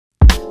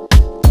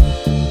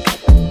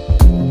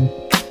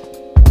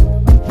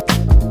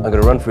I'm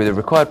going to run through the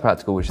required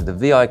practical, which is the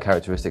VI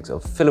characteristics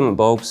of filament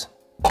bulbs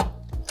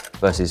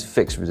versus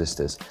fixed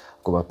resistors.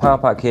 I've got my power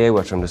pack here,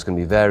 which I'm just going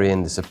to be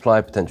varying the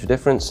supply potential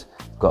difference.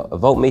 I've got a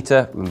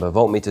voltmeter. Remember,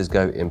 voltmeters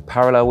go in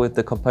parallel with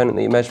the component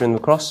that you're measuring them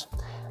across,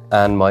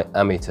 and my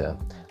ammeter.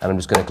 And I'm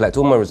just going to collect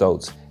all my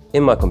results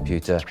in my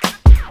computer.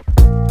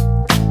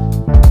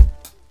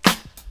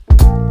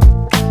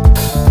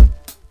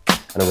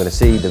 And I'm going to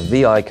see the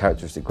VI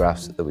characteristic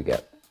graphs that we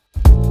get.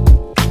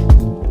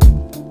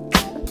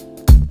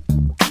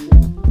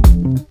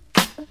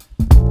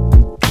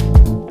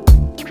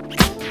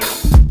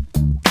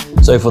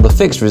 So for the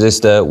fixed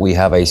resistor, we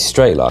have a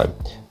straight line.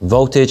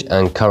 Voltage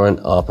and current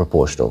are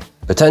proportional.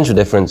 Potential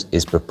difference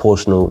is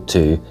proportional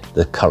to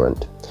the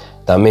current.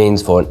 That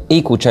means for an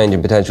equal change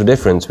in potential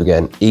difference, we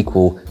get an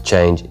equal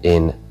change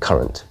in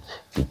current.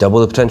 If you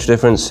double the potential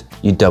difference,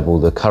 you double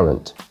the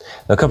current.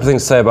 Now, a couple of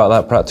things to say about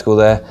that practical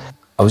there.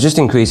 I was just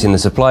increasing the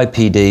supply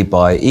PD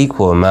by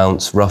equal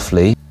amounts,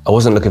 roughly. I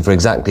wasn't looking for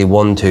exactly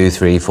 1, 2,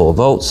 3, 4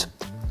 volts.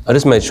 I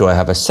just made sure I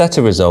have a set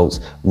of results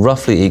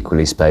roughly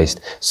equally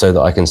spaced so that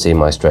I can see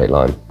my straight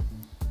line.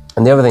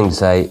 And the other thing to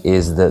say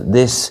is that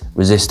this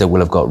resistor will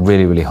have got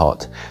really, really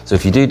hot. So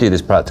if you do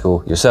this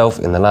practical yourself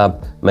in the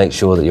lab, make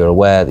sure that you're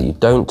aware that you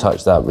don't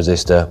touch that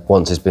resistor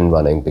once it's been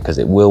running, because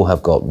it will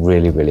have got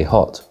really, really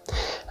hot.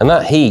 And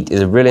that heat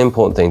is a really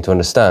important thing to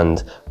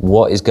understand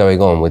what is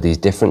going on with these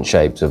different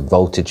shapes of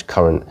voltage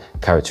current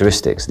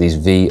characteristics, these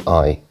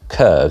VI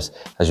curves,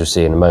 as you'll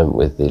see in a moment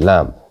with the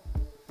lamp.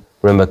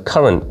 Remember,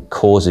 current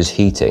causes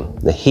heating.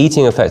 The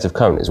heating effect of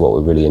current is what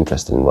we're really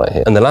interested in right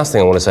here. And the last thing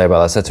I want to say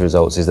about that set of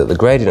results is that the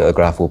gradient of the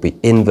graph will be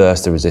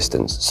inverse to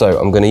resistance. So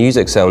I'm going to use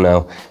Excel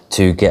now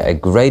to get a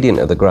gradient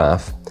of the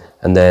graph,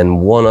 and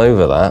then 1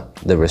 over that,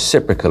 the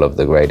reciprocal of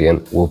the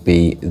gradient, will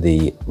be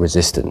the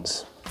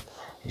resistance.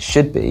 It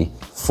should be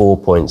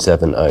 4.7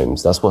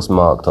 ohms. That's what's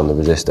marked on the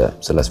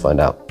resistor. So let's find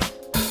out.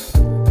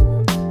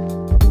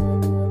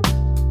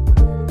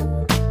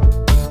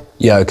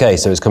 Yeah, okay,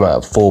 so it's come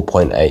out at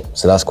 4.8,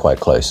 so that's quite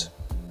close.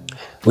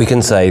 We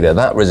can say that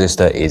that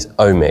resistor is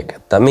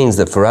ohmic. That means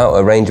that throughout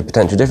a range of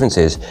potential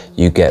differences,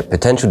 you get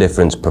potential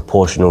difference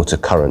proportional to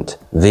current.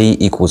 V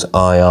equals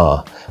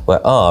IR,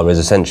 where R is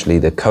essentially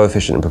the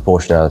coefficient of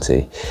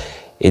proportionality.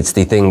 It's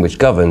the thing which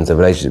governs the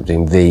relationship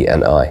between V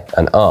and I,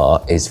 and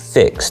R is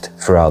fixed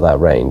throughout that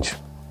range.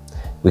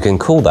 We can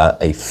call that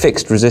a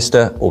fixed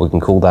resistor, or we can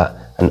call that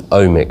an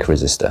ohmic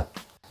resistor.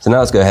 So now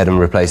let's go ahead and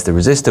replace the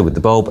resistor with the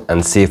bulb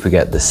and see if we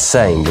get the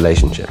same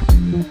relationship.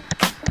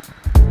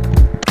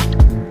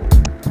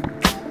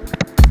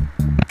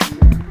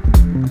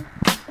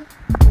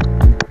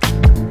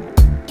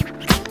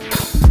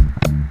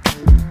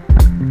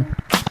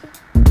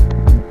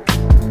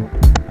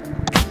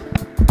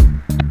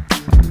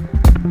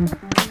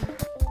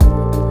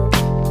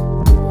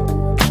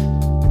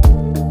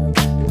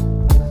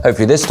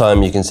 Hopefully this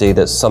time you can see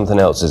that something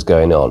else is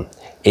going on.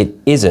 It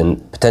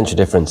isn't potential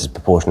difference is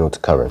proportional to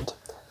current.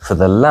 For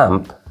the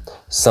lamp,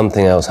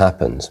 something else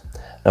happens.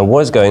 Now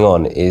what is going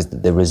on is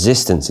that the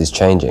resistance is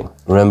changing.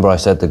 Remember, I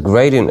said the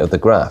gradient of the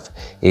graph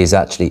is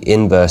actually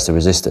inverse to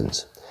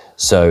resistance.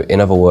 So in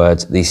other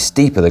words, the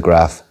steeper the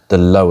graph, the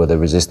lower the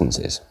resistance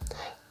is.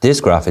 This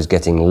graph is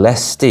getting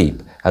less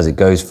steep as it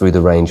goes through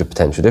the range of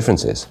potential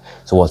differences.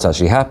 So what's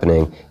actually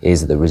happening is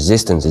that the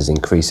resistance is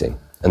increasing.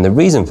 And the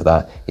reason for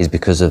that is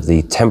because of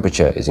the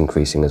temperature is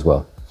increasing as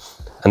well.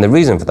 And the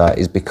reason for that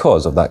is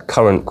because of that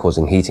current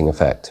causing heating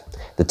effect.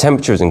 The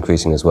temperature is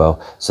increasing as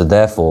well, so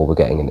therefore we're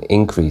getting an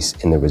increase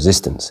in the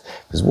resistance.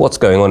 Because what's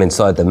going on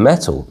inside the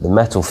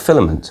metal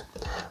filament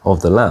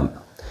of the lamp,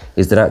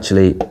 is that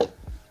actually,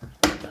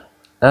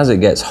 as it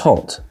gets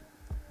hot,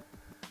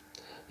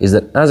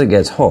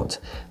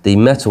 the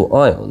metal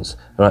ions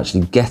are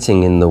actually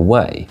getting in the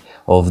way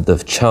of the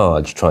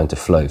charge trying to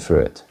flow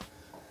through it.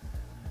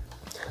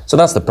 So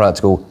that's the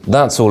practical,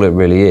 that's all it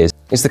really is.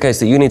 It's the case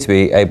that you need to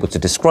be able to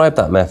describe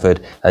that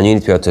method, and you need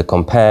to be able to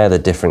compare the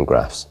different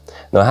graphs.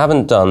 Now, I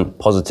haven't done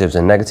positives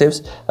and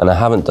negatives, and I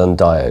haven't done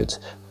diodes.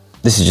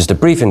 This is just a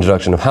brief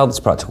introduction of how this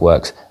practical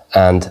works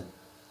and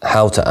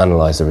how to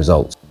analyze the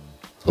results.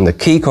 And the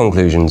key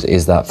conclusions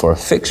is that for a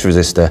fixed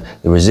resistor,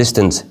 the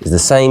resistance is the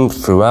same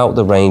throughout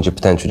the range of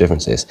potential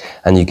differences,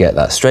 and you get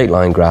that straight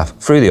line graph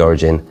through the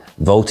origin.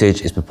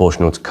 Voltage is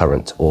proportional to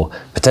current, or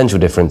potential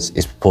difference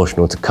is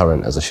proportional to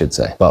current, as I should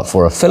say. But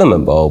for a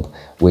filament bulb,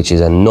 which is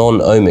a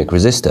non-ohmic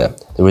resistor,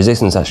 the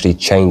resistance actually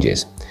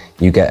changes.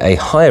 You get a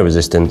higher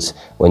resistance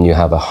when you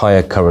have a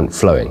higher current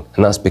flowing,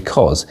 and that's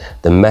because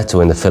the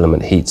metal in the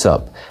filament heats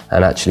up,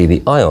 and actually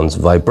the ions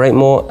vibrate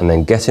more and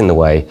then get in the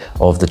way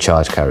of the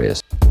charge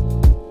carriers.